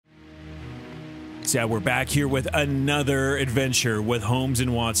So yeah, we're back here with another adventure with Holmes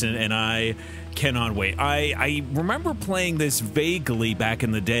and Watson, and I cannot wait. I remember playing this vaguely back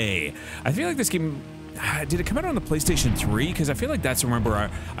in the day. I feel like this game, did it come out on the PlayStation 3? Because I feel like that's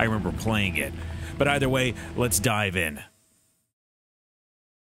I remember playing it. But either way, let's dive in.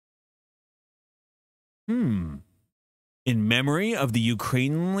 In memory of the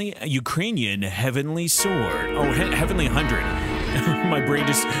Ukrainian Heavenly Sword. Oh, Heavenly 100. My brain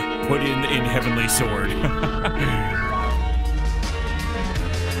just put in Heavenly Sword.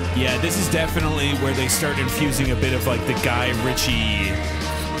 Yeah, this is definitely where they start infusing a bit of like the Guy Ritchie,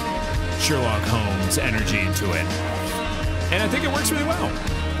 Sherlock Holmes energy into it. And I think it works really well.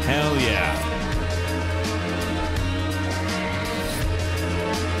 Hell yeah.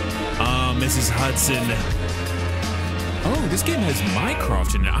 Mrs. Hudson. Oh, this game has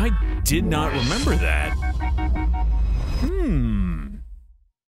Mycroft in it. I did not remember that.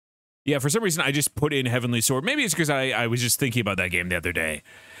 Yeah, for some reason, I just put in Heavenly Sword. Maybe it's because I was just thinking about that game the other day.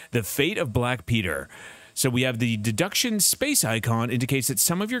 The Fate of Black Peter. So we have the deduction space icon indicates that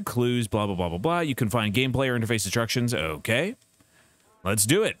some of your clues, blah, blah, blah, blah, blah. You can find gameplay or interface instructions. Okay. Let's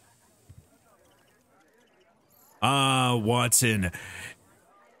do it. Watson.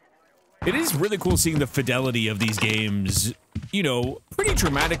 It is really cool seeing the fidelity of these games, you know, pretty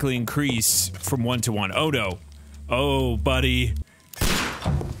dramatically increase from 1 to 1. Oh, no. Oh, buddy.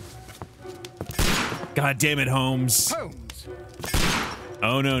 God damn it, Holmes.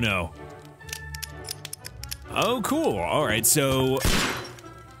 Oh, no, no. Oh, cool. All right, so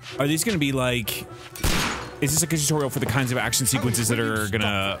are these going to be like... Is this like a tutorial for the kinds of action sequences that are going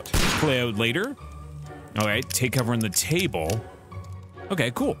to play out later? All right, take cover on the table.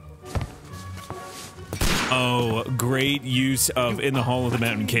 Okay, cool. Oh, great use of In the Hall of the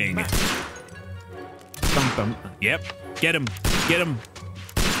Mountain King. Bum, bum. Yep, get him, get him.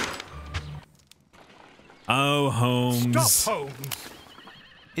 Oh, Holmes. Stop, Holmes.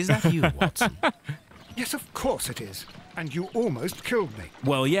 Is that you, Watson? Yes, of course it is. And you almost killed me.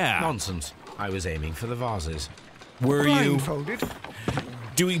 Well, yeah. Nonsense. I was aiming for the vases. Were you Blindfolded?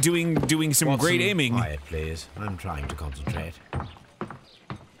 doing some Watson, great aiming? Quiet, please. I'm trying to concentrate.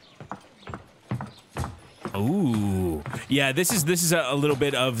 Ooh, yeah. This is a little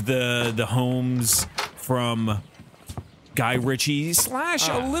bit of the Holmes from Guy Ritchie slash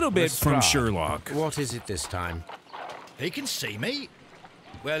a little bit from Sherlock. What is it this time? He can see me.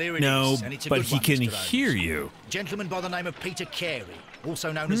 Well, here it No, is, and it's a but good he one, can Mr. Holmes. hear you. A gentleman by the name of Peter Carey,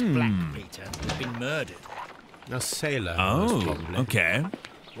 also known as Black Peter, has been murdered. A sailor. Oh, most probably. okay.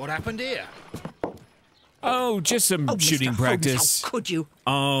 What happened here? Oh, just some shooting Mr. practice. Holmes, how could you?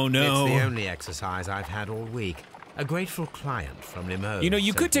 Oh no. It's the only exercise I've had all week. A grateful client from Limoges. You know,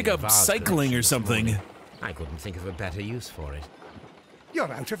 you could sent take me a up vase cycling collection or this something. morning. I couldn't think of a better use for it.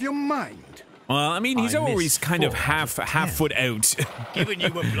 You're out of your mind. Well, I mean, he's I always missed kind of 4 half out of 10. foot out. Given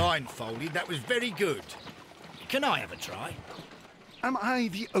you were blindfolded, that was very good. Can I have a try? Am I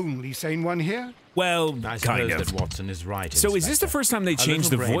the only sane one here? Well, I kind suppose of. that Watson is right. So is this the Inspector. first time they A changed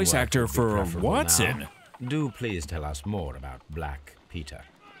the little voice brain work actor would be for preferable Watson? now. Do please tell us more about Black Peter.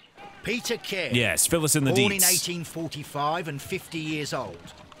 Peter Carey. Yes, fill us in the Born in deets. 1845 and 50 years old.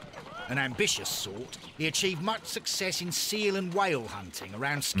 An ambitious sort, he achieved much success in seal and whale hunting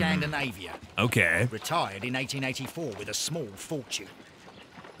around Scandinavia. Okay. Retired in 1884 with a small fortune.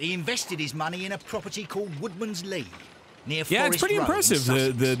 He invested his money in a property called Woodman's Lee, near Yeah, Forest it's pretty Row in impressive.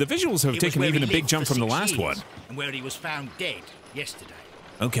 Sussex. The visuals have It was taken where even he a big lived jump for from the 6 last years, one. and where he was found dead yesterday.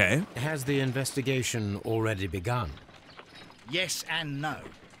 Okay. Has the investigation already begun? Yes and no.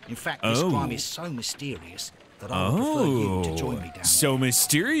 In fact, this Oh. crime is so mysterious that I would prefer you to join me down So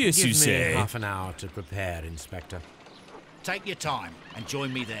mysterious, Give you me say? half an hour to prepare, Inspector. there. Take your time and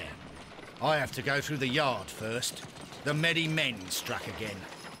join me there. I have to go through the yard first. The Medi Men struck again.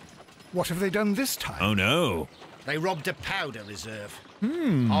 What have they done this time? Oh no. They robbed a powder reserve.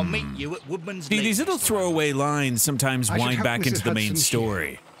 I'll meet you at Woodman's See, Lee. these little Mr. throwaway lines sometimes I should wind help back Mrs. into the main Hudson story.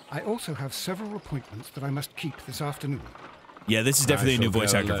 here. I also have several appointments that I must keep this afternoon. Yeah, this is definitely a new shall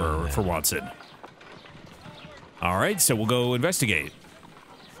voice go actor alone, for then. Watson. All right, so we'll go investigate.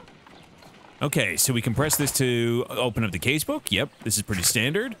 Okay, so we can press this to open up the casebook. Yep, this is pretty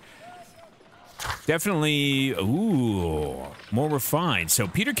standard. Definitely, ooh, more refined. So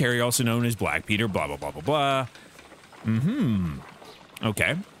Peter Carey, also known as Black Peter, blah, blah, blah, blah, blah.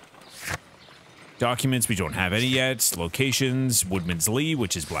 Okay. Documents, we don't have any yet. Locations, Woodman's Lee,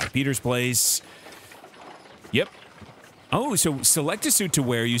 which is Black Peter's place. Yep. Oh, so select a suit to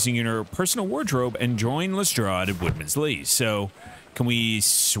wear using your personal wardrobe and join Lestrade at Woodman's Lee. So, can we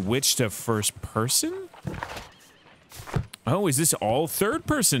switch to first person? Oh, is this all third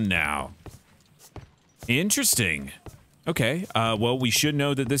person now? Interesting. Okay, well, we should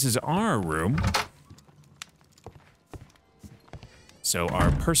know that this is our room. So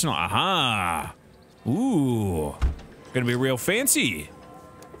our personal, aha! Ooh, gonna be real fancy.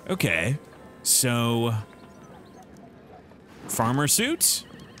 Okay, so farmer suit,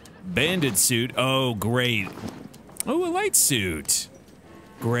 bandit suit. Oh, great. Oh, a light suit.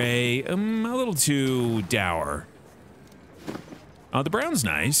 Gray, a little too dour. Oh, the brown's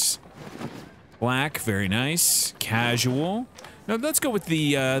nice. Black, very nice. Casual. No, let's go with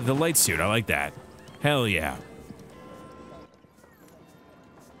the light suit. I like that. Hell yeah.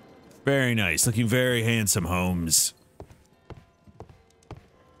 Very nice. Looking very handsome, Holmes.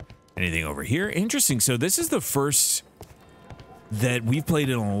 Anything over here? Interesting. So this is the first that we've played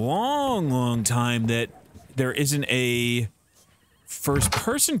in a long, long time that there isn't a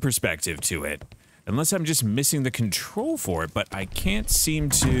first-person perspective to it. Unless I'm just missing the control for it, but I can't seem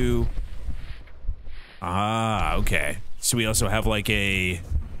to... Ah, okay. So we also have like a...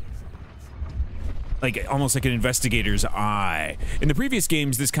 almost like an investigator's eye. In the previous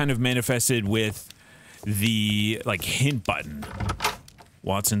games, this kind of manifested with the, hint button.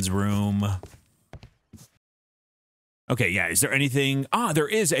 Watson's room. Okay, yeah, is there anything... Ah, there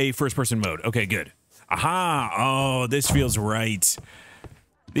is a first-person mode. Okay, good. Aha! Oh, this feels right.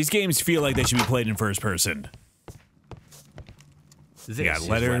 These games feel like they should be played in first person. This got is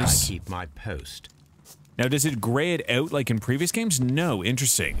letters. where I keep my post. Now, does it gray it out like in previous games? No,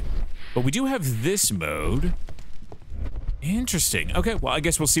 interesting. But we do have this mode. Interesting. Okay, well, I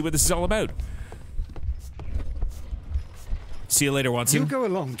guess we'll see what this is all about. See you later, Watson. You go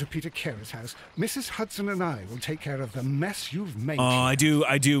along to Peter Carey's house. Mrs. Hudson and I will take care of the mess you've made. Oh, I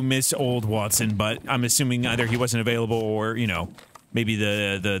do miss old Watson, but I'm assuming either he wasn't available or, you know, maybe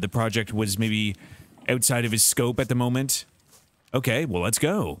the project was maybe outside of his scope at the moment. Okay, well, let's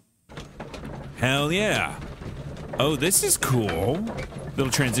go. Hell yeah. Oh, this is cool.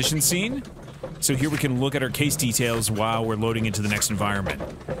 Little transition scene. So here we can look at our case details while we're loading into the next environment.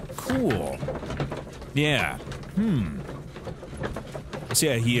 Cool. Yeah. So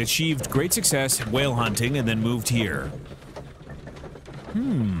yeah, he achieved great success whale hunting and then moved here.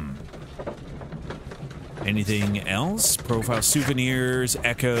 Anything else? Profile souvenirs,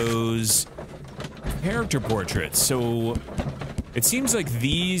 echoes, character portraits. So it seems like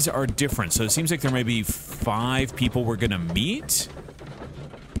these are different. So it seems like there may be 5 people we're gonna meet.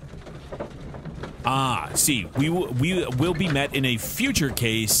 Ah, see, we will be met in a future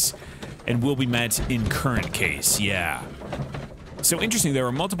case and will be met in current case, yeah. So interesting, there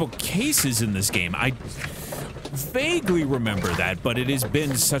are multiple cases in this game. I vaguely remember that, but it has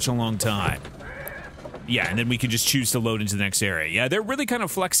been such a long time. Yeah, and then we can just choose to load into the next area. Yeah, they're really kind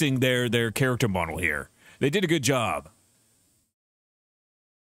of flexing their character model here. They did a good job.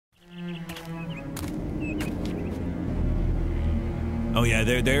 Oh yeah,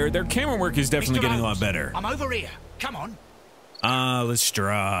 their camera work is definitely Mr. getting a Holmes, lot better. I'm over here. Come on. Ah,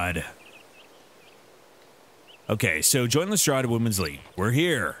 Lestrade. Okay, so join Lestrade Women's League. We're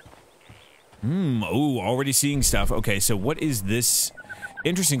here. Oh, already seeing stuff. Okay, so what is this?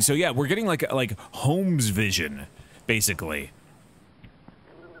 Interesting. So yeah, we're getting like Holmes vision, basically.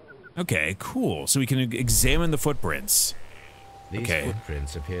 Okay, cool. So we can examine the footprints. These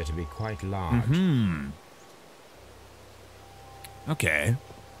footprints appear to be quite large. Okay.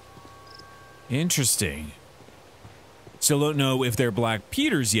 Interesting. Still don't know if they're Black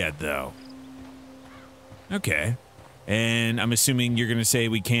Peters yet, though. Okay. And I'm assuming you're going to say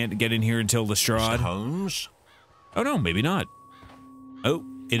we can't get in here until Lestrade. Mr. Holmes? Oh, no, maybe not. Oh,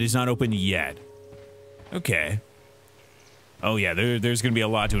 it is not open yet. Okay. Oh, yeah, there's going to be a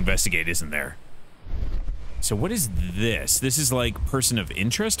lot to investigate, isn't there? So what is this? This is like person of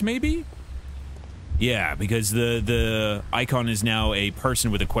interest, maybe? Yeah, because the icon is now a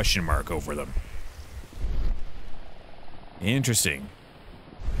person with a question mark over them. Interesting.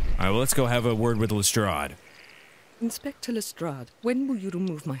 All right, well, let's go have a word with Lestrade. Inspector Lestrade, when will you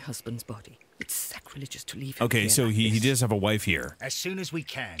remove my husband's body? It's sacrilegious to leave him Okay, here so like he this. does have a wife here. As soon as we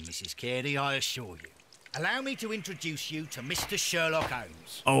can, Mrs. Carey, I assure you. Allow me to introduce you to Mr. Sherlock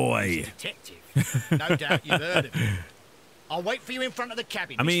Holmes. Oh, He's a detective. No doubt you've heard of him. I'll wait for you in front of the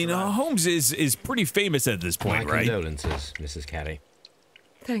cabin, I mean, Mr. Holmes. Holmes is pretty famous at this point, My right? condolences, Mrs. Carey.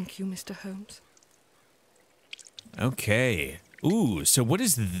 Thank you, Mr. Holmes. Okay. Ooh, so what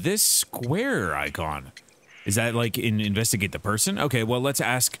is this square icon? Is that like investigate the person? Okay, well, let's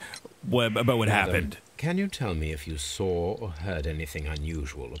ask about what happened. Can you tell me if you saw or heard anything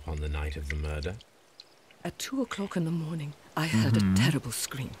unusual upon the night of the murder? At 2 o'clock in the morning, I heard a terrible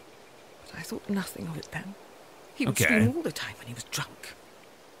scream. But I thought nothing of it then. He would Okay. scream all the time when he was drunk.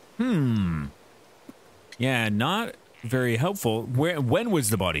 Yeah, not very helpful. When was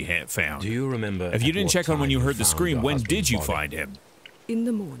the body found? Do you remember? If you didn't check on when you heard the scream, when did you body? find him? In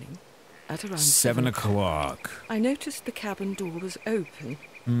the morning, at around 7 o'clock. I noticed the cabin door was open.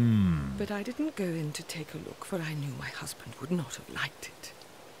 But I didn't go in to take a look, for I knew my husband would not have liked it.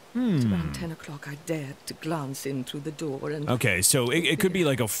 At around 10 o'clock, I dared to glance in through the door and... Okay, so it could be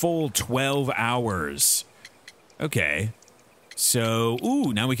like a full 12 hours. Okay. So,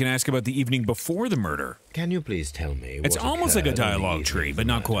 ooh, now we can ask about the evening before the murder. Can you please tell me It's what almost like a occurred on the dialogue evening tree, of but the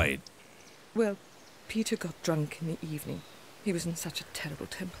not murder? quite. Well, Peter got drunk in the evening. He was in such a terrible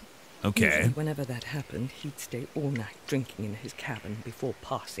temper. Okay. Usually, whenever that happened, he'd stay all night drinking in his cabin before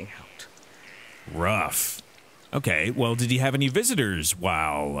passing out. Rough. Okay, well, did he have any visitors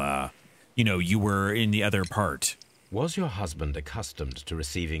while, you were in the other part? Was your husband accustomed to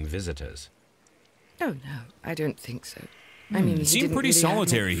receiving visitors? Oh, no, I don't think so. I mean, he Seemed didn't pretty really have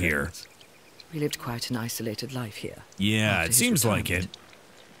solitary many here. friends. We lived quite an isolated life here. Yeah, after it his seems like it. retirement.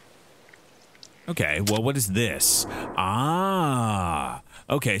 Okay, well, what is this? Ah,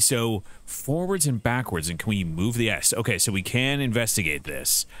 okay, so forwards and backwards, and can we move the S? Okay, so we can investigate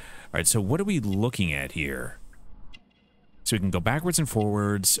this. All right, so what are we looking at here? So we can go backwards and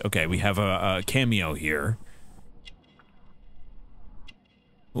forwards. Okay, we have a cameo here.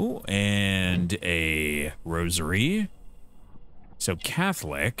 Ooh, and a rosary. So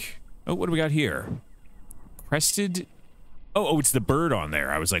Catholic. Oh, what do we got here? Crested... Oh, it's the bird on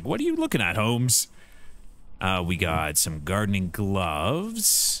there. I was like, what are you looking at, Holmes? We got some gardening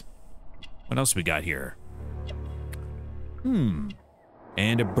gloves. What else we got here? And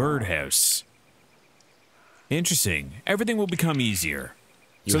a birdhouse. Interesting. Everything will become easier.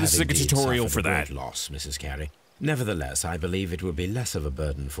 You So this have is like a indeed tutorial suffered for a great that. loss, Mrs. Carey. Nevertheless, I believe it will be less of a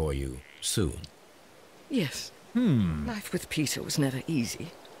burden for you soon. Yes. Life with Peter was never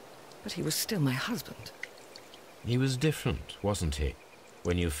easy, but he was still my husband. He was different, wasn't he,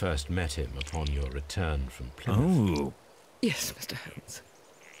 when you first met him upon your return from Plymouth? Oh. Yes, Mr. Holmes.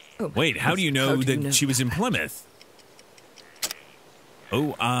 Oh, my Wait, how do you know goodness, that she was in about Plymouth?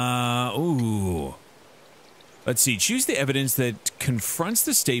 Oh, ooh. Let's see. Choose the evidence that confronts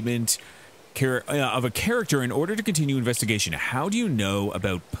the statement of a character in order to continue investigation. How do you know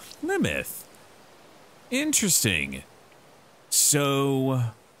about Plymouth? Interesting. So,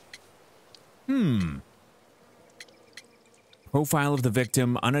 profile of the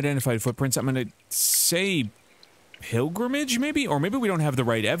victim, unidentified footprints. I'm going to say pilgrimage, maybe? Or maybe we don't have the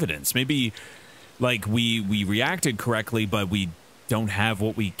right evidence. Maybe, like, we reacted correctly, but we don't have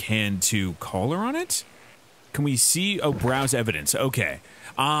what we can to call her on it? Can we see? Oh, browse evidence. Okay.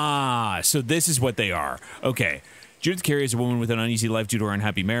 Ah, so this is what they are. Okay. Judith Carey is a woman with an uneasy life due to her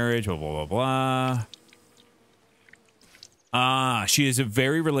unhappy marriage, blah, blah, blah, blah. Ah, she is a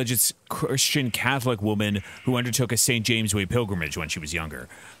very religious Christian Catholic woman who undertook a St. James Way pilgrimage when she was younger.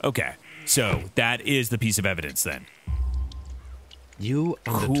 Okay, so that is the piece of evidence then. You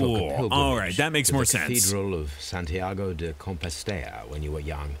undertook Cool. a pilgrimage All right, that makes to more the sense. Cathedral of Santiago de Compostela when you were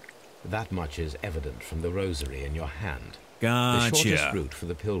young. That much is evident from the rosary in your hand. The shortest Gotcha. route for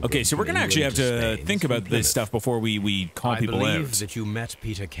the pilgrim Okay, so we're from going to actually have England to Spain think is from about this Plymouth. stuff before we call people I believe out. that you met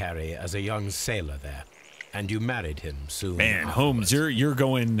Peter Carey as a young sailor there, and you married him soon Man, afterwards. Holmes, you're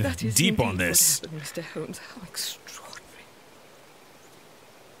going That is deep on indeed this. what happened, Mr. Holmes. How extraordinary.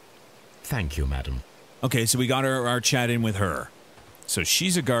 Thank you, madam. Okay, so we got our chat in with her. So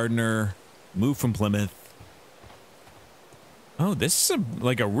she's a gardener, moved from Plymouth. Oh, this is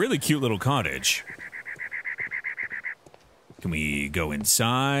like a really cute little cottage. Can we go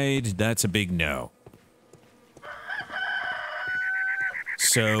inside? That's a big no.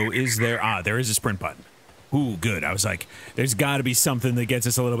 So is there... Ah, there is a sprint button. Ooh, good. I was like, there's got to be something that gets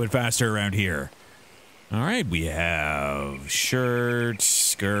us a little bit faster around here. All right, we have shirt,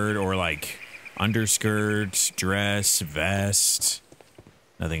 skirt, or like underskirt, dress, vest.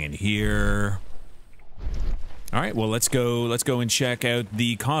 Nothing in here. All right, well, let's go and check out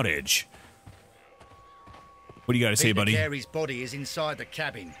the cottage. What do you got to say, Peter buddy? Carey's body is inside the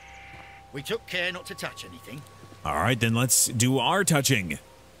cabin. We took care not to touch anything. All right, then let's do our touching.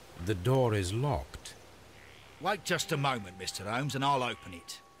 The door is locked. Wait just a moment, Mr. Holmes, and I'll open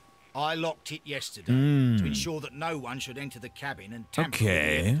it. I locked it yesterday to ensure that no one should enter the cabin and tamper with the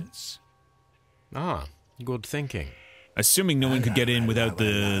Okay. evidence. Ah, good thinking. Assuming no one could get in without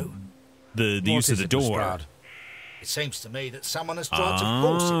the What use of is the it, door. Lestrade? It seems to me that someone has tried to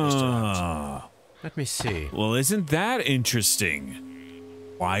force it, Mr. Holmes. Ah. Let me see. Well, isn't that interesting?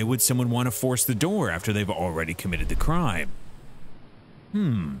 Why would someone want to force the door after they've already committed the crime?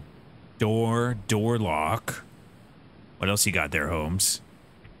 Door lock. What else you got there, Holmes?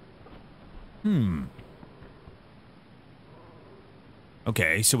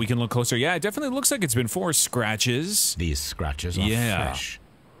 Okay, so we can look closer. Yeah, it definitely looks like it's been 4 scratches. These scratches are fresh.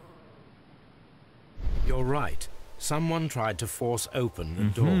 You're right. Someone tried to force open the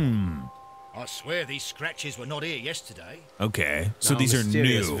door. I swear these scratches were not here yesterday. Okay, so Now, these are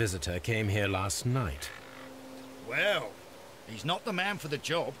mysterious new. visitor came here last night. Well, he's not the man for the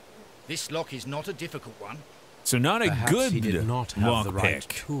job. This lock is not a difficult one. So not a Perhaps good he did not have the right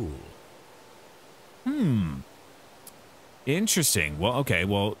lockpick. tool. Interesting. Well, okay.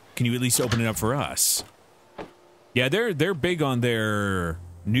 Well, can you at least open it up for us? Yeah, they're big on their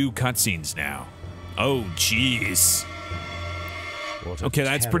new cutscenes now. Oh, jeez. Okay,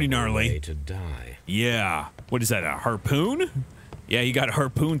 that's pretty gnarly. Way to die. Yeah. What is that, a harpoon? Yeah, you got a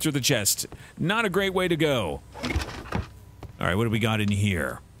harpoon through the chest. Not a great way to go. All right, what do we got in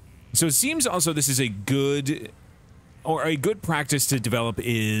here? So it seems also this is a good practice to develop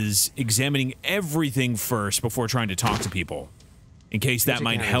is examining everything first before trying to talk to people, in case that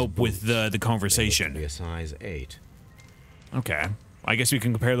might help with the conversation. Be a size 8. Okay. I guess we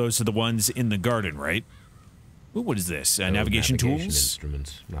can compare those to the ones in the garden, right? Ooh, what is this? Navigation tools?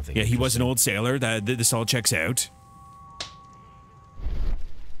 Instruments. Nothing. Yeah, he was an old sailor. This all checks out.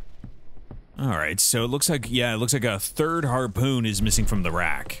 All right, so it looks like, yeah, it looks like a third harpoon is missing from the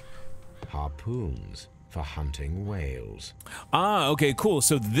rack. Harpoons for hunting whales. Ah, okay, cool.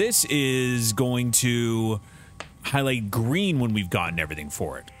 So this is going to highlight green when we've gotten everything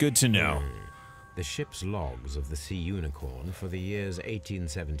for it. Good to know. The ship's logs of the Sea Unicorn for the years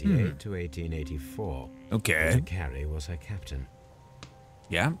 1878 to 1884. Okay. Walter Carey was her captain.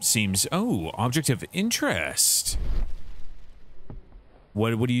 Yeah, seems... Oh, object of interest.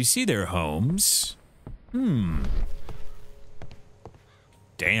 What do you see there, Holmes?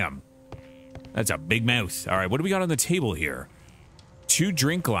 Damn. That's a big mouth. All right, what do we got on the table here? 2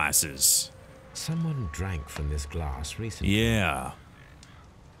 drink glasses. Someone drank from this glass recently. Yeah.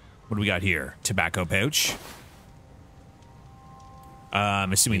 What do we got here? Tobacco pouch.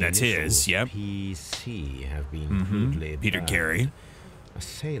 I'm assuming that's his. Yep. PC have been crudely Peter burned. Carey. A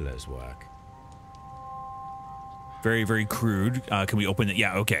sailor's work. Very, very crude. Can we open it?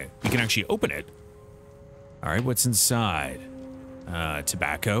 Yeah, okay. We can actually open it. All right, what's inside?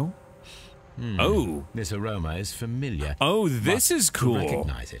 Tobacco. Oh. This aroma is familiar. Oh, this is cool. To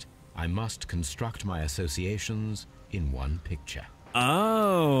recognize it, I must construct my associations in one picture.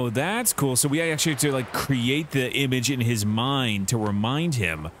 Oh, that's cool. So we actually have to, like, create the image in his mind to remind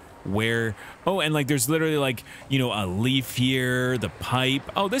him where... Oh, and, like, there's literally, like, you know, a leaf here, the pipe.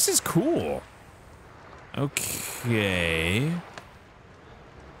 Oh, this is cool. Okay.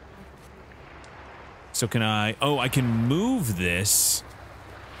 So can I... Oh, I can move this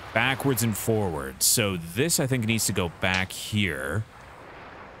backwards and forwards. So this, I think, needs to go back here.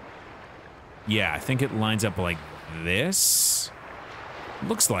 Yeah, I think it lines up like this.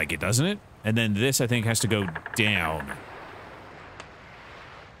 Looks like it, doesn't it? And then this, I think, has to go down.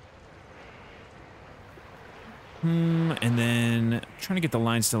 And then trying to get the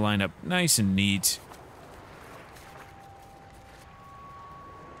lines to line up nice and neat.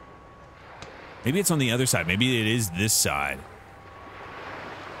 Maybe it's on the other side. Maybe it is this side.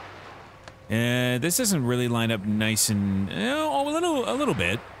 This doesn't really line up nice and... Oh, a little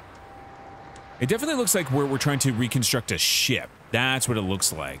bit. It definitely looks like we're trying to reconstruct a ship. That's what it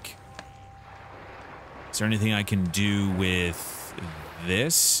looks like. Is there anything I can do with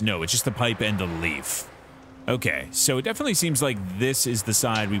this? No, it's just the pipe and the leaf. Okay, so it definitely seems like this is the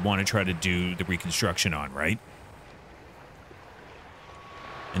side we want to try to do the reconstruction on, right?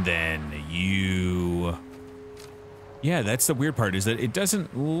 And then you... Yeah, that's the weird part, is that it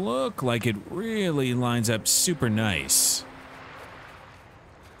doesn't look like it really lines up super nice.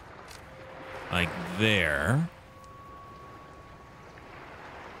 Like there.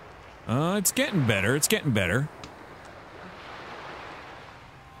 It's getting better. It's getting better.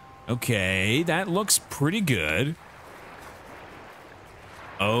 Okay, that looks pretty good.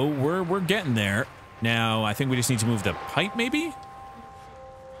 Oh, we're getting there. Now, I think we just need to move the pipe, maybe?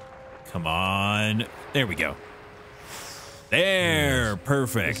 Come on. There we go. There, yes.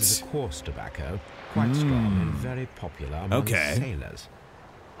 Perfect. This is a coarse tobacco, quite strong and very popular among sailors.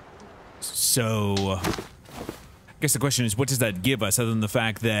 So, I guess the question is, what does that give us, other than the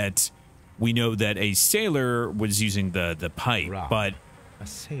fact that we know that a sailor was using the pipe, but a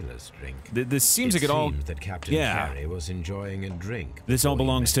sailor's drink. This seems like it all. That Captain Carey was enjoying a drink. This all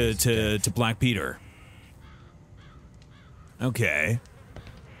belongs to Black Peter. Okay,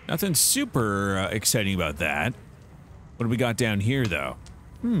 nothing super exciting about that. What do we got down here, though?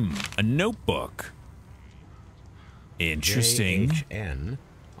 A notebook. Interesting. JHN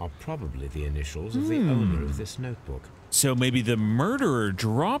are probably the initials of the owner of this notebook. So maybe the murderer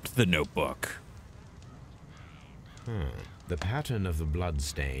dropped the notebook. The pattern of the blood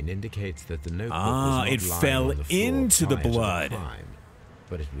stain indicates that the notebook was not it lying fell on the floor into the prior to blood. crime,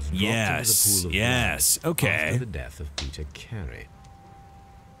 but it was dropped Yes, into the pool of yes, blood okay. after the death of Peter Carey.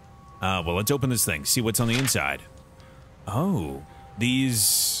 Well, let's open this thing, see what's on the inside. Oh,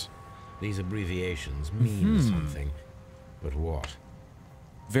 these abbreviations mean something, but what?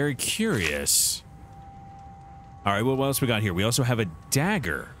 Very curious. All right, well, what else we got here? We also have a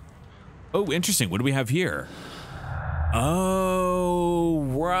dagger. Oh, interesting. What do we have here? Oh,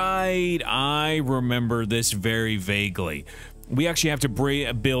 right. I remember this very vaguely. We actually have to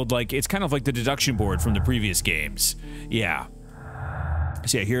build, like, it's kind of like the deduction board from the previous games. Yeah.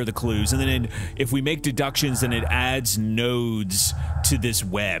 So yeah, here are the clues. And then if we make deductions, then it adds nodes to this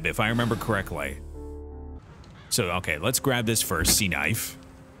web, if I remember correctly. So, okay, let's grab this first. Sea knife.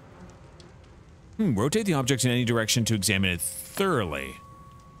 Rotate the object in any direction to examine it thoroughly.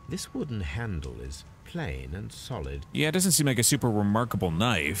 This wooden handle is plain and solid. Yeah, it doesn't seem like a super remarkable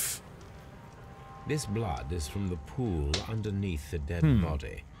knife. This blood is from the pool underneath the dead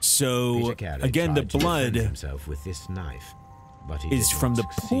body. So, again, the blood himself with this knife, but he is from the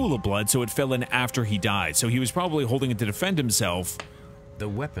pool of blood, so it fell in after he died. So he was probably holding it to defend himself. The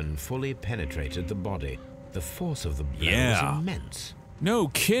weapon fully penetrated the body. The force of the blow was immense. No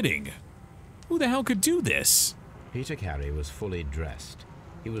kidding. Who the hell could do this? Peter Carey was fully dressed.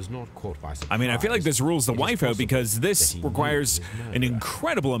 He was not caught by surprise. I mean, I feel like this rules the wife out because this requires an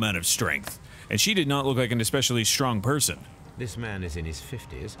incredible amount of strength. And she did not look like an especially strong person. This man is in his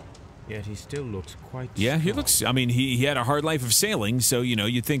 50s, yet he still looks quite Yeah, strong. he looks, I mean, he had a hard life of sailing, so, you know,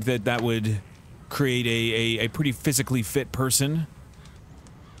 you'd think that that would create a pretty physically fit person.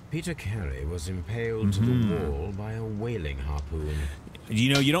 Peter Carey was impaled to the wall by a whaling harpoon.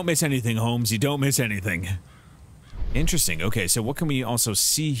 You know, you don't miss anything, Holmes. You don't miss anything. Interesting. Okay, so what can we also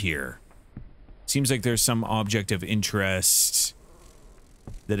see here? Seems like there's some object of interest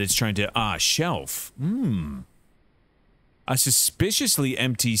that it's trying to... shelf. A suspiciously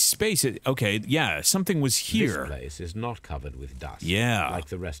empty space. Okay, yeah, something was here. This place is not covered with dust. Yeah. Like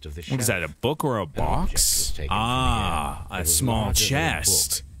the rest of the shelf. What is that, a book or a box? A small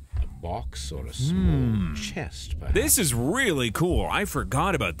chest. A box or a small chest, perhaps. This is really cool. I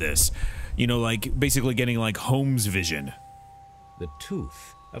forgot about this. You know, like, basically getting, like, Holmes vision. The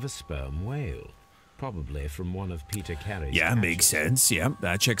tooth of a sperm whale. Probably from one of Peter Carey's Yeah, catches. makes sense. Yeah,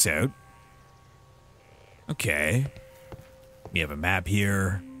 that checks out. Okay. We have a map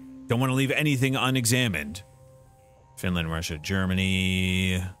here. Don't want to leave anything unexamined. Finland, Russia,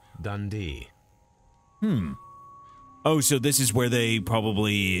 Germany. Dundee. Oh, so this is where they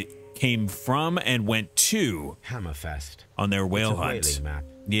probably came from and went to Hammerfest. on their whale hunt. It's a whaling map.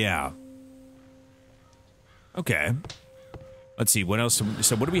 Yeah. Okay. Let's see, what else?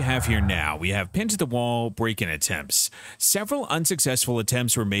 So what do we have here now? We have pinned to the wall break-in attempts. Several unsuccessful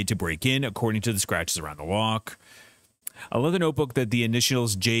attempts were made to break in, according to the scratches around the lock. A leather notebook that the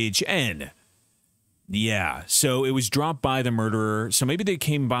initials JHN. Yeah, so it was dropped by the murderer. So maybe they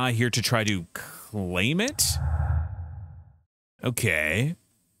came by here to try to claim it? Okay.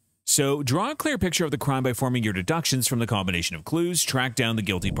 So draw a clear picture of the crime by forming your deductions from the combination of clues. Track down the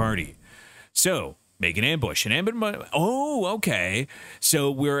guilty party. So... make an ambush. Oh, okay.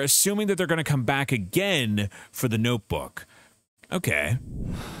 So we're assuming that they're going to come back again for the notebook. Okay.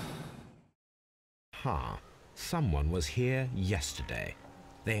 Someone was here yesterday.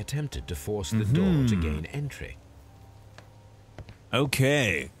 They attempted to force the door to gain entry.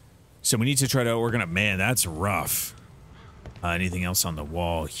 Okay. So we need to try to organize... Man, that's rough. Anything else on the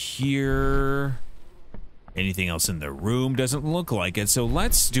wall here? Anything else in the room? Doesn't look like it. So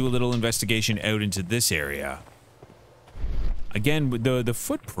let's do a little investigation out into this area. Again, with the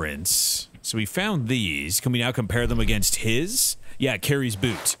footprints. So we found these. Can we now compare them against his? Yeah, Carey's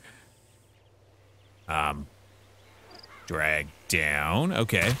boot. Drag down.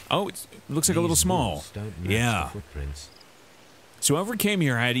 Okay. Oh, it looks like a little small. Yeah. So whoever came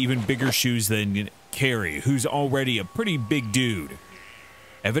here had even bigger shoes than Carey, who's already a pretty big dude.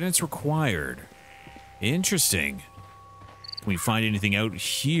 Evidence required. Interesting. Can we find anything out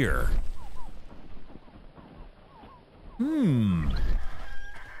here?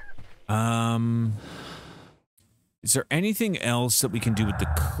 Is there anything else that we can do with the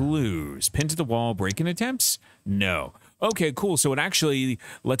clues? Pin to the wall, break-in attempts? No. Okay, cool. So it actually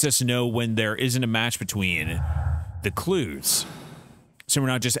lets us know when there isn't a match between the clues. So we're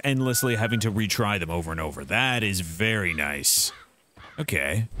not just endlessly having to retry them over and over. That is very nice.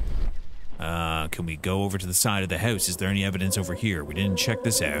 Okay. Can we go over to the side of the house? Is there any evidence over here? We didn't check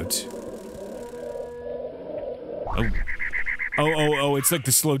this out. Oh, it's like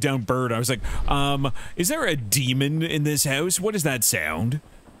the slowed down bird. I was like, is there a demon in this house? What does that sound?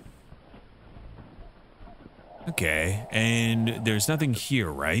 Okay, and there's nothing here,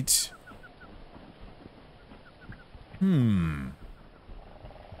 right? Can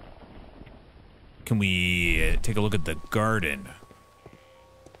we take a look at the garden?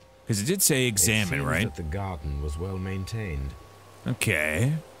 Because it did say examine, right? That the garden was well maintained.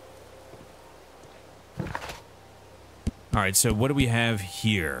 Okay. Alright, so what do we have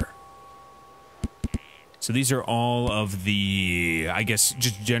here? So these are all of the, I guess,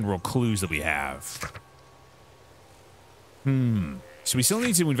 just general clues that we have. So we still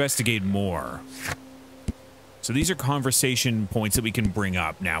need to investigate more. So these are conversation points that we can bring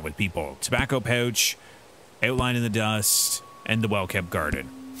up now with people. Tobacco pouch, outline in the dust, and the well-kept garden.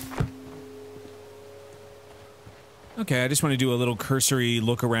 Okay, I just want to do a little cursory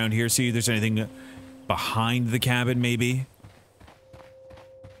look around here, see if there's anything behind the cabin, maybe.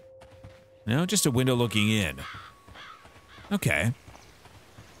 No, just a window looking in. Okay.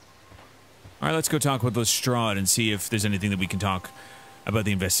 All right, let's go talk with Lestrade and see if there's anything that we can talk about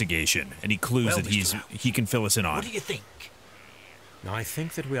the investigation. Any clues that he can fill us in on. What do you think? I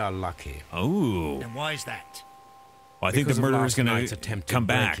think that we are lucky. Oh. And why is that? Well, I think the murderer's going to come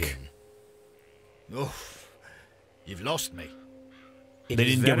back. Oh, you've lost me. They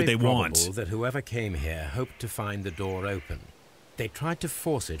didn't get what they want. It is very probable that whoever came here hoped to find the door open. They tried to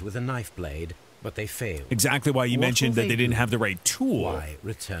force it with a knife blade, but they failed. Exactly why you mentioned that they didn't have the right tool. Why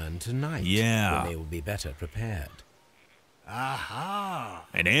return tonight? Yeah. When they will be better prepared. Aha!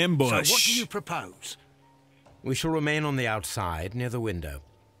 An ambush. So what do you propose? We shall remain on the outside near the window,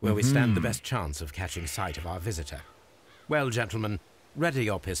 where we stand the best chance of catching sight of our visitor. Well, gentlemen, ready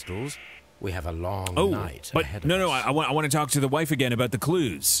your pistols. We have a long night ahead of us. No, I want to talk to the wife again about the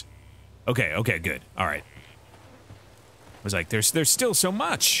clues. Okay, good. All right. I was like, there's still so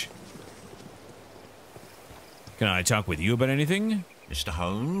much. Can I talk with you about anything? Mr.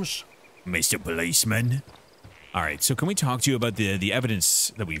 Holmes? Mr. Policeman? All right, so can we talk to you about the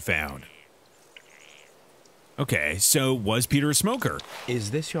evidence that we found? Okay, so was Peter a smoker?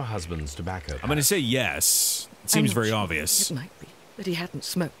 Is this your husband's tobacco pouch? I'm going to say yes. It seems very obvious. It might be, but he hadn't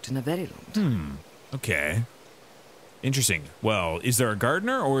smoked in a very long time. Okay. Interesting. Well, is there a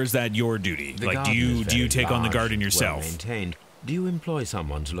gardener, or is that your duty? Like, do you take on the garden yourself? Well maintained. Do you employ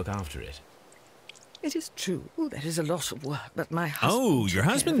someone to look after it? It is true. There is a lot of work, but my husband... Oh, your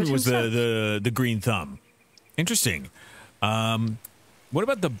husband was the green thumb. Interesting. What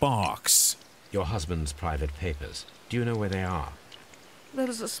about the box? Your husband's private papers. Do you know where they are? There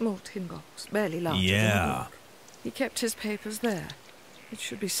was a small tin box, barely larger than a book. He kept his papers there. It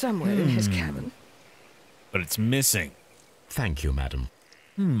should be somewhere in his cabin. But it's missing. Thank you, madam.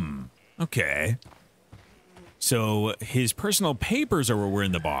 Okay. So his personal papers were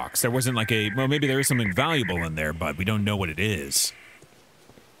in the box. There wasn't like a... Well, maybe there is something valuable in there, but we don't know what it is.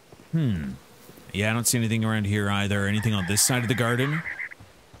 Yeah, I don't see anything around here either. Anything on this side of the garden?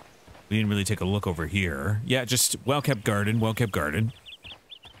 We didn't really take a look over here. Yeah, just well-kept garden, well-kept garden.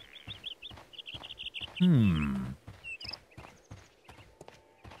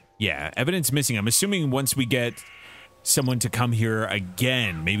 Yeah, evidence missing. I'm assuming once we get someone to come here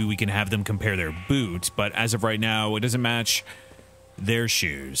again, maybe we can have them compare their boots, but as of right now, it doesn't match their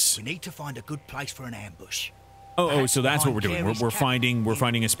shoes. We need to find a good place for an ambush. Oh, so that's what we're doing. We're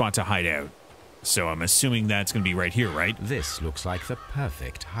finding a spot to hide out. So I'm assuming that's going to be right here, right? This looks like the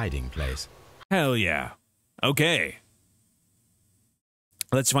perfect hiding place. Hell yeah. Okay.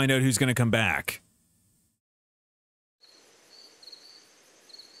 Let's find out who's going to come back.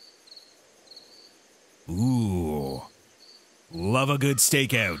 Ooh. Love a good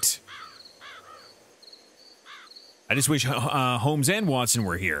stakeout. I just wish Holmes and Watson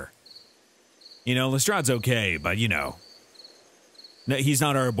were here. You know, Lestrade's okay, but you know. No, he's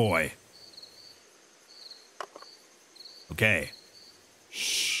not our boy. Okay.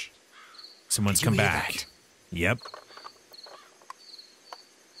 Shh. Someone's Did you come hear back. that? Yep.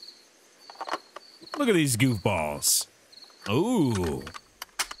 Look at these goofballs. Ooh.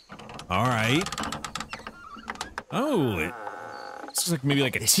 All right. Oh, it looks like maybe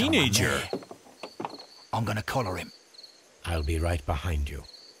like a There's teenager. someone there. I'm gonna collar him. I'll be right behind you.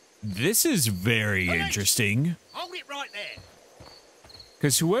 This is very interesting. Hold it right there.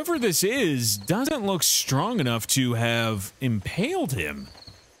 Because whoever this is doesn't look strong enough to have impaled him.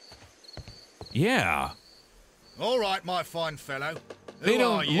 Yeah. All right, my fine fellow. They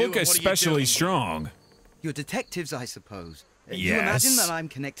don't look especially strong. You're detectives, I suppose. You imagine that I'm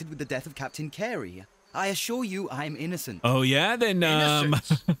connected with the death of Captain Carey. I assure you I'm innocent. Oh, yeah? Then,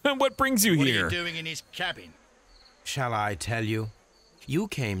 what brings you What here? are you doing in his cabin? Shall I tell you? You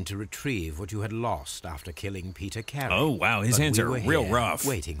came to retrieve what you had lost after killing Peter Carey. Oh, wow. His But hands we are were real here, rough.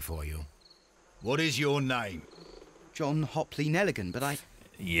 waiting for you. What is your name? John Hopley Nelligan, but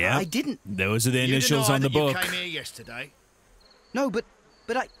Yeah. I didn't. Those are the You initials deny on the that book. You came here yesterday. No, but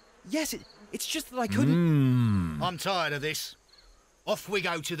yes, it's just that I couldn't. I'm tired of this. Off we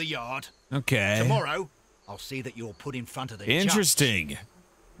go to the yard. Okay. Tomorrow, I'll see that you're put in front of the judge. Interesting.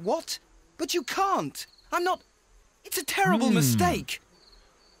 What? But you can't. I'm not. It's a terrible mistake.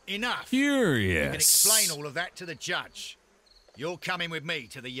 Enough. Curious. You can explain all of that to the judge. You're coming with me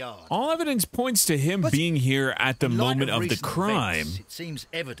to the yard. All evidence points to him But being here at the In light moment of the recent crime. events, it seems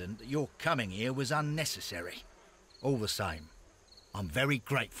evident that your coming here was unnecessary. All the same, I'm very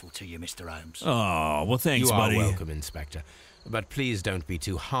grateful to you, Mr. Holmes. Oh, well, thanks, You are buddy. welcome, Inspector. But please don't be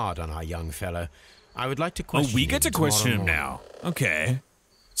too hard on our young fellow. I would like to Oh, question we get to him question him tomorrow morning. now. Okay.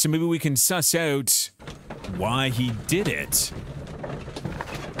 So maybe we can suss out why he did it.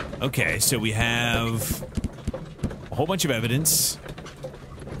 Okay, so we have a whole bunch of evidence.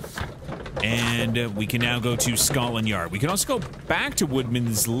 And we can now go to Scotland Yard. We can also go back to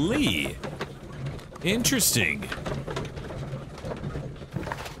Woodman's Lee. Interesting.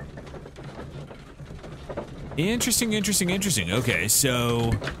 Interesting. Okay,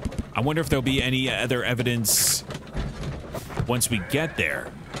 so I wonder if there'll be any other evidence once we get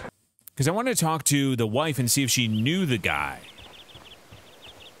there. Because I want to talk to the wife and see if she knew the guy.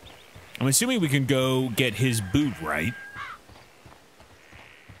 I'm assuming we can go get his boot, right?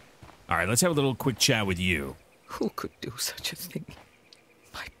 All right, let's have a little quick chat with you. Who could do such a thing?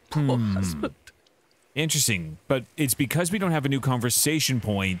 My poor husband. Interesting, but it's because we don't have a new conversation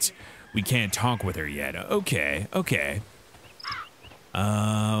point, we can't talk with her yet. Okay.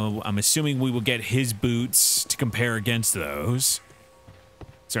 I'm assuming we will get his boots to compare against those.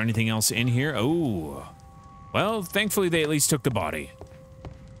 Is there anything else in here? Oh. Well, thankfully they at least took the body.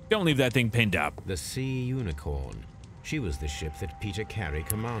 Don't leave that thing pinned up. The Sea Unicorn. She was the ship that Peter Carey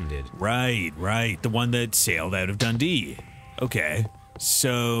commanded. Right. The one that sailed out of Dundee. Okay.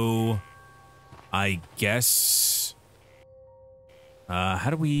 So, I guess... how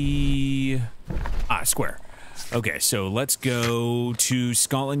do we... square. Okay, so let's go to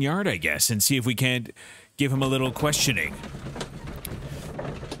Scotland Yard, I guess, and see if we can't give him a little questioning.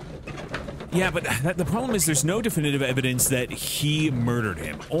 Yeah, but the problem is there's no definitive evidence that he murdered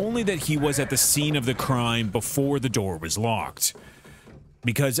him. Only that he was at the scene of the crime before the door was locked.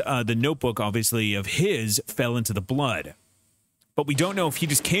 Because the notebook, obviously, of his fell into the blood. But we don't know if he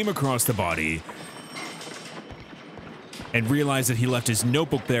just came across the body and realized that he left his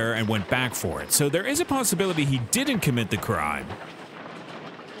notebook there and went back for it. So there is a possibility he didn't commit the crime.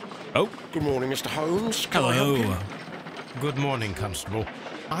 Oh. Good morning, Mr. Holmes. Can I help you? Hello. Good morning, Constable.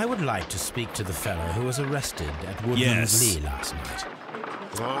 I would like to speak to the fellow who was arrested at Woodman's Yes. Lee last night.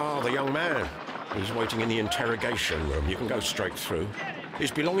 Ah, the young man. He's waiting in the interrogation room. You can go straight through. His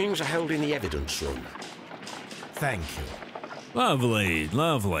belongings are held in the evidence room. Thank you.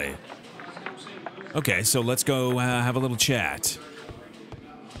 Lovely. Okay, so let's go have a little chat.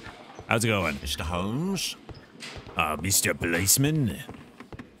 How's it going? Mr. Holmes? Mr. Policeman.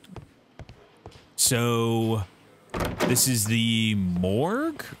 So, this is the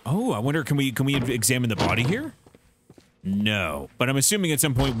morgue? Oh, I wonder, can we examine the body here? No, but I'm assuming at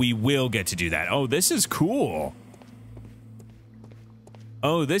some point we will get to do that. Oh, this is cool.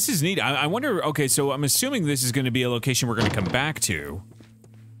 Oh, this is neat. I wonder, okay, so I'm assuming this is going to be a location we're going to come back to.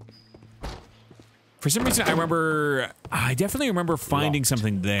 For some reason, I definitely remember finding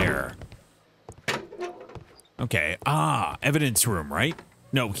something there. Okay, evidence room, right?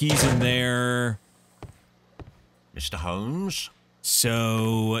 No, he's in there. Mr. Holmes?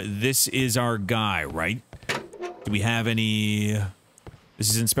 So, this is our guy, right? Do we have any... This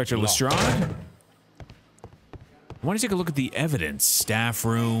is Inspector Lestrade? I want to take a look at the evidence. Staff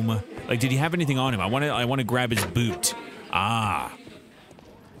room. Like, did he have anything on him? I want to grab his boot.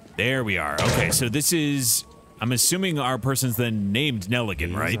 There we are. Okay, so this is... I'm assuming our person's then named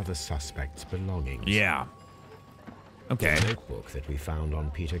Nelligan, right? These are the suspect's belongings. Yeah. Okay. The notebook that we found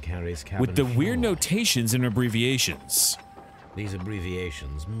on Peter Carey's cabin With the weird floor. notations and abbreviations. These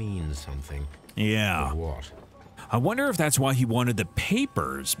abbreviations mean something. Yeah. But what? I wonder if that's why he wanted the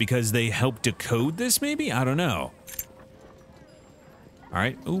papers, because they helped decode this, maybe? I don't know. All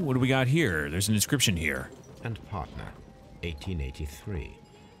right. Ooh, what do we got here? There's an inscription here. And partner, 1883.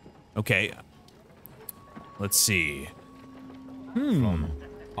 Okay. Let's see. From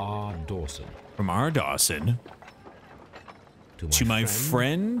R. Dawson. From R. Dawson. To my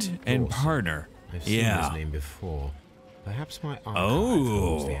friend and Dawson. partner. I've seen Yeah. his name before. Perhaps my archive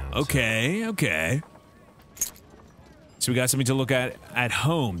holds the answer. Okay, okay. So we got something to look at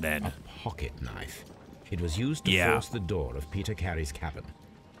home then. A pocket knife. It was used to Yeah. force the door of Peter Carey's cabin.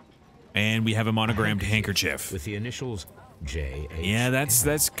 And we have a monogrammed handkerchief. With the initials J.H. Yeah,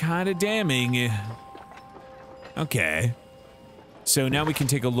 that's kind of damning. Okay. So now we can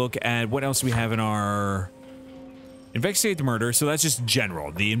take a look at what else we have in our... Investigate the murder, so that's just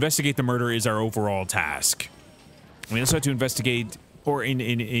general. The investigate the murder is our overall task. We also have to investigate or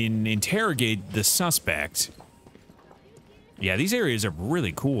interrogate the suspect. Yeah, these areas are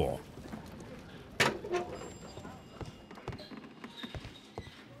really cool.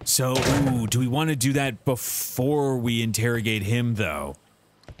 So, ooh, do we want to do that before we interrogate him, though?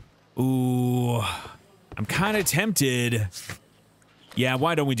 Ooh, I'm kind of tempted. Yeah,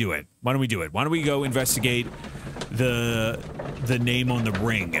 why don't we do it? Why don't we do it? Why don't we go investigate the name on the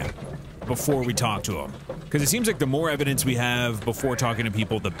ring before we talk to him? Because it seems like the more evidence we have before talking to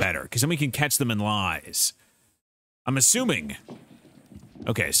people, the better. Because then we can catch them in lies. I'm assuming.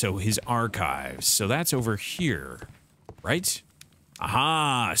 Okay, so his archives. So that's over here, right?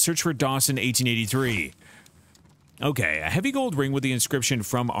 Aha! Search for Dawson, 1883. Okay, a heavy gold ring with the inscription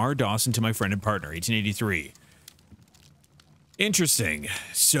from R. Dawson to my friend and partner, 1883. Interesting.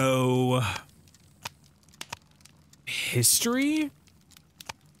 So... history?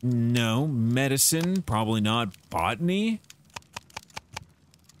 No. Medicine? Probably not. Botany?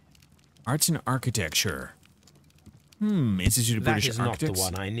 Arts and architecture. Institute of British Architects. That is not the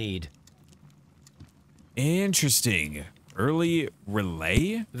one I need. Interesting. Early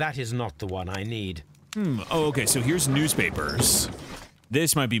relay? That is not the one I need. Oh, okay, so here's newspapers.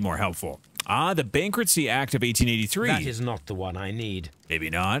 This might be more helpful. Ah, the Bankruptcy Act of 1883. That is not the one I need. Maybe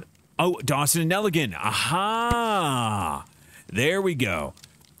not. Oh, Dawson and Nelligan. Aha! There we go.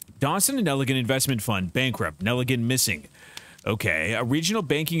 Dawson and Nelligan Investment Fund, bankrupt. Nelligan missing. Okay, a regional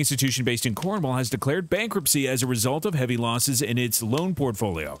banking institution based in Cornwall has declared bankruptcy as a result of heavy losses in its loan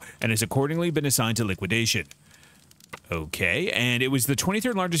portfolio and has accordingly been assigned to liquidation. Okay, and it was the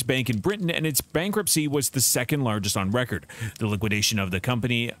 23rd largest bank in Britain, and its bankruptcy was the second largest on record. The liquidation of the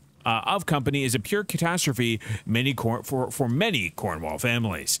company is a pure catastrophe for many Cornwall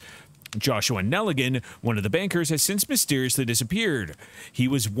families. Joshua Nelligan, one of the bankers, has since mysteriously disappeared. He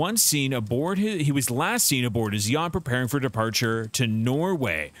was last seen aboard his yacht preparing for departure to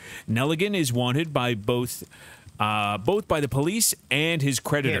Norway. Nelligan is wanted by both by the police and his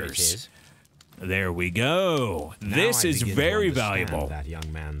creditors. Here it is. There we go. This is very valuable. That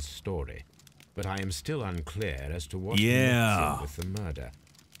young man's story, but I am still unclear as to what Yeah. connects him with the murder.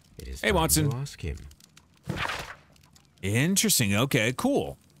 It is Hey, time Watson. to ask him. Interesting. Okay,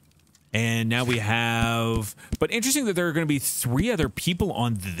 cool. And now we have... But interesting that there are going to be 3 other people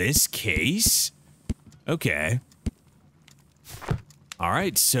on this case. Okay. All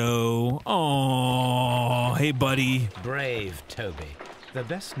right, so... Oh, hey, buddy. Brave Toby. The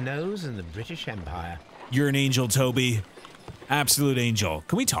best nose in the British Empire. You're an angel, Toby. Absolute angel.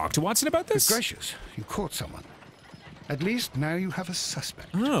 Can we talk to Watson about Good this? gracious, you caught someone. At least now you have a suspect.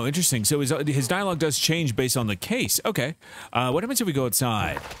 Oh, interesting. So his dialogue does change based on the case. Okay. What happens if we go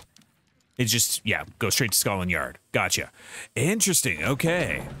outside? It's just, yeah, go straight to Scotland Yard. Gotcha. Interesting.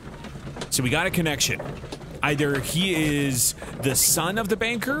 Okay. So we got a connection. Either he is the son of the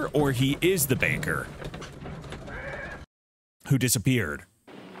banker or he is the banker who disappeared.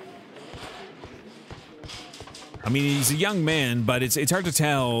 I mean, he's a young man, but it's hard to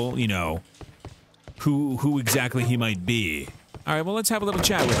tell, you know, who exactly he might be. All right, well, let's have a little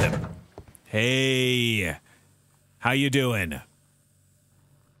chat with him. Hey, how you doing?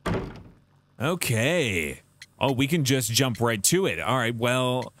 Okay. Oh, we can just jump right to it. All right,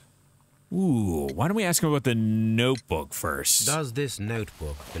 well, ooh, why don't we ask him about the notebook first? Does this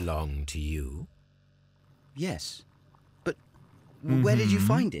notebook belong to you? Yes. But where did you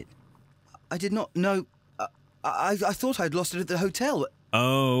find it? I did not know... I thought I'd lost it at the hotel.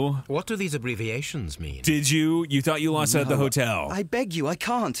 Oh. What do these abbreviations mean? Did you? You thought you lost it at the hotel? I beg you, I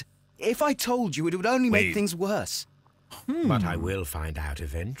can't. If I told you, it would only make things worse. But I will find out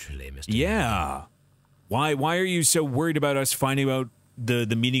eventually, Mr. Yeah. Why are you so worried about us finding out the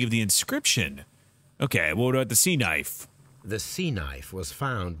meaning of the inscription? Okay, well, what about the sea knife? The sea knife was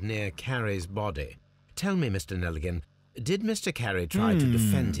found near Carey's body. Tell me, Mr. Nelligan, did Mr. Carey try to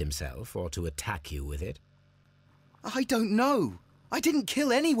defend himself or to attack you with it? I don't know. I didn't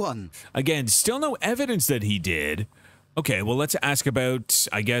kill anyone. Again, still no evidence that he did. Okay, well, let's ask about,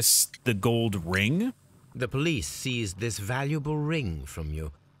 I guess, the gold ring? The police seized this valuable ring from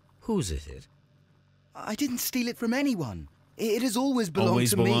you. Whose is it? I didn't steal it from anyone. It has always belonged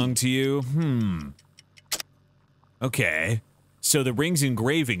to me. Always belonged to you? Okay. So the ring's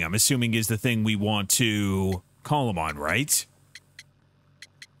engraving, I'm assuming, is the thing we want to call him on, right?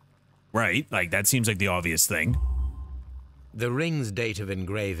 Right, like, that seems like the obvious thing. The ring's date of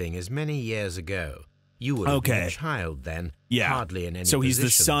engraving is many years ago. You would have been a child then, hardly in any so he's the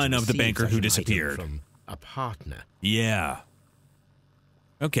position son to of the receive banker such who an item disappeared. from a partner. Yeah.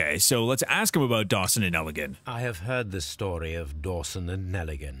 Okay, so let's ask him about Dawson and Nelligan. I have heard the story of Dawson and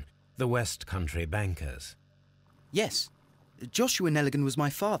Nelligan, the West Country bankers. Yes. Joshua Nelligan was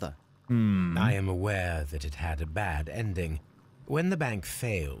my father. I am aware that it had a bad ending. When the bank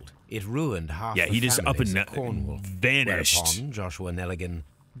failed, it ruined half the he just up families and of Cornwall. vanished. Whereupon Joshua Nelligan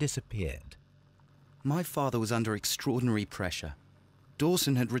disappeared. My father was under extraordinary pressure.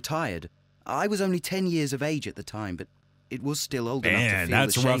 Dawson had retired. I was only 10 years of age at the time, but it was still old enough to feel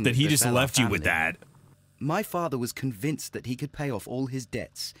that's rough ashamed that he it just befell our left you with family. that. My father was convinced that he could pay off all his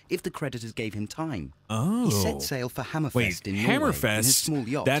debts if the creditors gave him time. Oh. He set sail for Hammerfest in Norway Hammerfest? in his small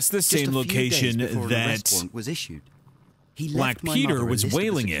yacht. That's the just same a few location days before an arrest that warrant was issued. He Black left my Peter mother a was list of the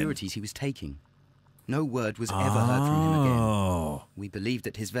whaling in. securities he was taking. No word was ever heard from him again. Oh. We believe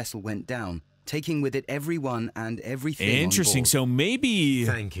that his vessel went down, taking with it everyone and everything Interesting. on board. So maybe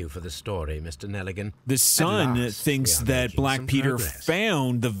Thank you for the story, Mr. Nelligan. the son At last, thinks we are that making Black some Peter progress.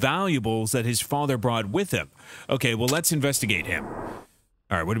 found the valuables that his father brought with him. Okay, well, let's investigate him.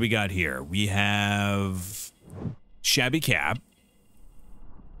 All right, what do we got here? We have shabby cap.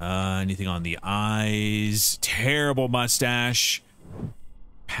 Anything on the eyes? Terrible mustache.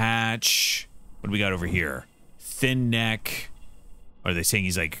 Patch. What do we got over here? Thin neck. Are they saying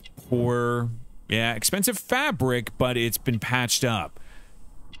he's like poor? Yeah, expensive fabric, but it's been patched up.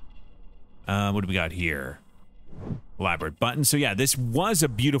 What do we got here? Elaborate button. So yeah, this was a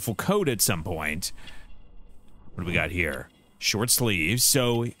beautiful coat at some point. What do we got here? Short sleeves.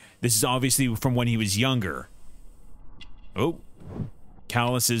 So this is obviously from when he was younger. Oh.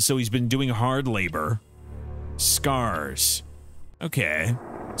 Calluses. So he's been doing hard labor. Scars. Okay.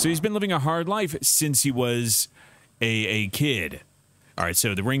 So he's been living a hard life since he was a kid. All right,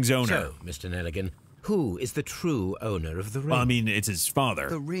 so the ring's owner. So, Mr. Nelligan, who is the true owner of the ring? Well, I mean, it's his father.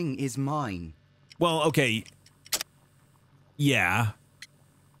 The ring is mine. Well, okay. Yeah.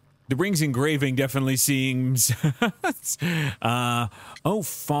 The ring's engraving definitely seems... oh,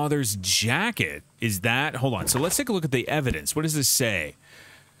 father's jacket. Is that... Hold on. So let's take a look at the evidence. What does this say?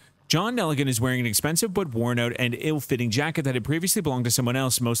 John Nelligan is wearing an expensive but worn-out and ill-fitting jacket that had previously belonged to someone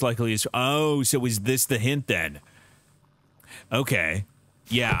else, most likely is... Oh, so is this the hint then? Okay.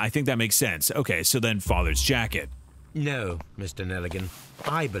 Yeah, I think that makes sense. Okay, so then father's jacket. No, Mr. Nelligan.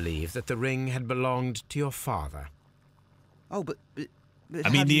 I believe that the ring had belonged to your father. Oh, but I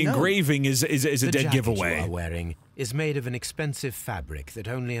mean, the engraving is a The dead jacket giveaway. you are wearing is made of an expensive fabric that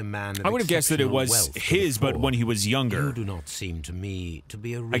only a man of I would have guessed that it exceptional was wealth could his, but afford. when he was younger. You do not seem to me to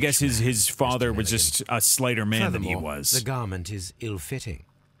be a rich I guess his man, father Mr. was Nelligan. just a slighter man than he Furthermore, was. The garment is ill-fitting.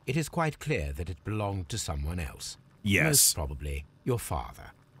 It is quite clear that it belonged to someone else. Yes. Most probably your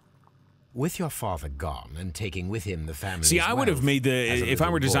father. With your father gone and taking with him the family's See, I would have wealth, made as a if I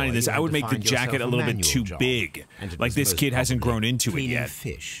little were designing boy, this, you I had would to make the find yourself jacket a little bit manual too job, big. and it Like was this most kid hasn't probably grown into it cleaning yet.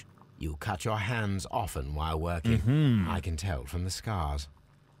 Fish. You cut your hands often while working. I can tell from the scars.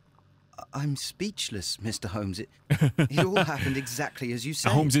 I'm speechless, Mr. Holmes. It all happened exactly as you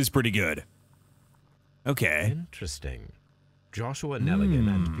said. Holmes is pretty good. Okay. Interesting. Joshua Nelligan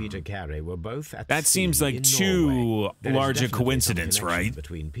and Peter Carey were both at That sea seems like in too Norway. There is large a definitely some coincidence, connection right?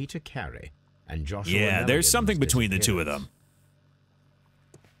 Between Peter Carey and Joshua Yeah, there's Nelligan's something between the two of them.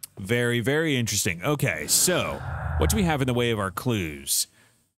 disappearance. Very, very interesting. Okay, so what do we have in the way of our clues?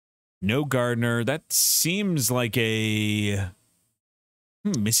 No gardener. That seems like a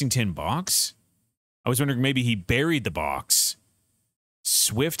missing tin box. I was wondering maybe he buried the box.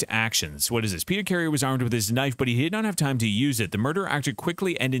 Swift actions. What is this? Peter Carey was armed with his knife, but he did not have time to use it. The murderer acted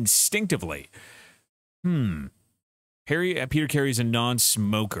quickly and instinctively. Peter Carey is a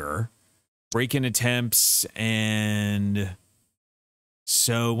non-smoker. Break-in attempts and...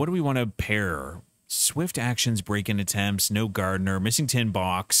 So what do we want to pair? Swift actions, break-in attempts, no gardener, missing tin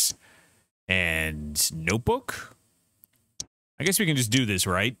box, and notebook? I guess we can just do this,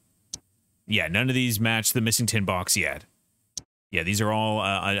 right? Yeah, none of these match the missing tin box yet. Yeah, these are all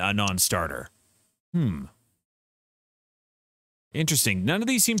a non-starter. Interesting. None of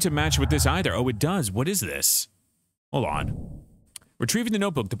these seem to match with this either. Oh, it does. What is this? Hold on. Retrieving the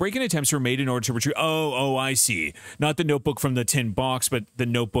notebook. The break-in attempts were made in order to retrieve... Oh, I see. Not the notebook from the tin box, but the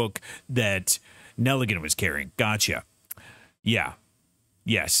notebook that Nelligan was carrying. Gotcha. Yeah.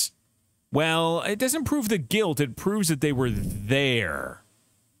 Yes. Well, it doesn't prove the guilt. It proves that they were there,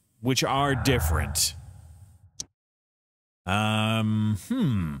 which are different.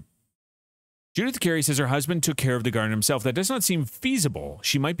 Judith Carey says her husband took care of the garden himself. That does not seem feasible.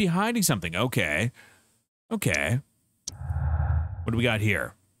 She might be hiding something. Okay. Okay. What do we got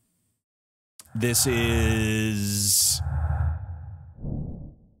here? This is...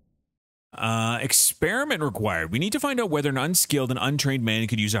 experiment required. We need to find out whether an unskilled and untrained man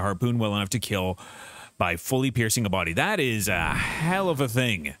could use a harpoon well enough to kill by fully piercing a body. That is a hell of a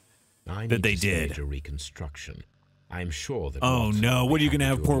thing that they did. A reconstruction. I'm sure that. Oh no! What are you going to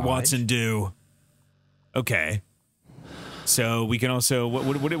have poor Watson do? Okay. So we can also what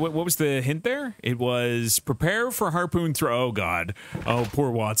was the hint there? It was prepare for harpoon throw. Oh God! Oh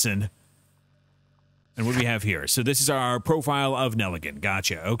poor Watson. And what do we have here? So this is our profile of Nelligan.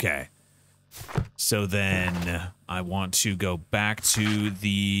 Gotcha. Okay. So then I want to go back to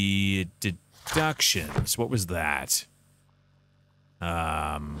the deductions. What was that?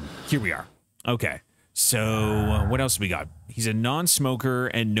 Here we are. Okay. So what else we got? He's a non-smoker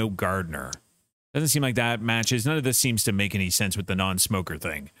and no gardener. Doesn't seem like that matches. None of this seems to make any sense with the non-smoker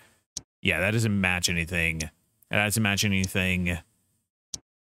thing. Yeah, that doesn't match anything. That doesn't match anything.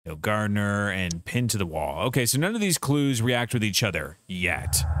 No gardener and pinned to the wall. Okay, so none of these clues react with each other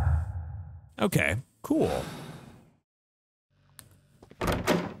yet. Okay, cool.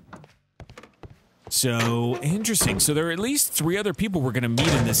 So, interesting. So there are at least 3 other people we're going to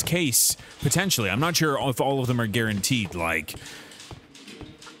meet in this case, potentially. I'm not sure if all of them are guaranteed. Like,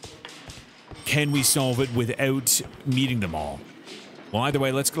 can we solve it without meeting them all? Well, either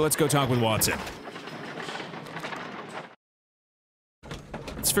way, let's go talk with Watson.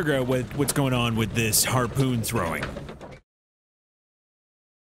 Let's figure out what's going on with this harpoon throwing.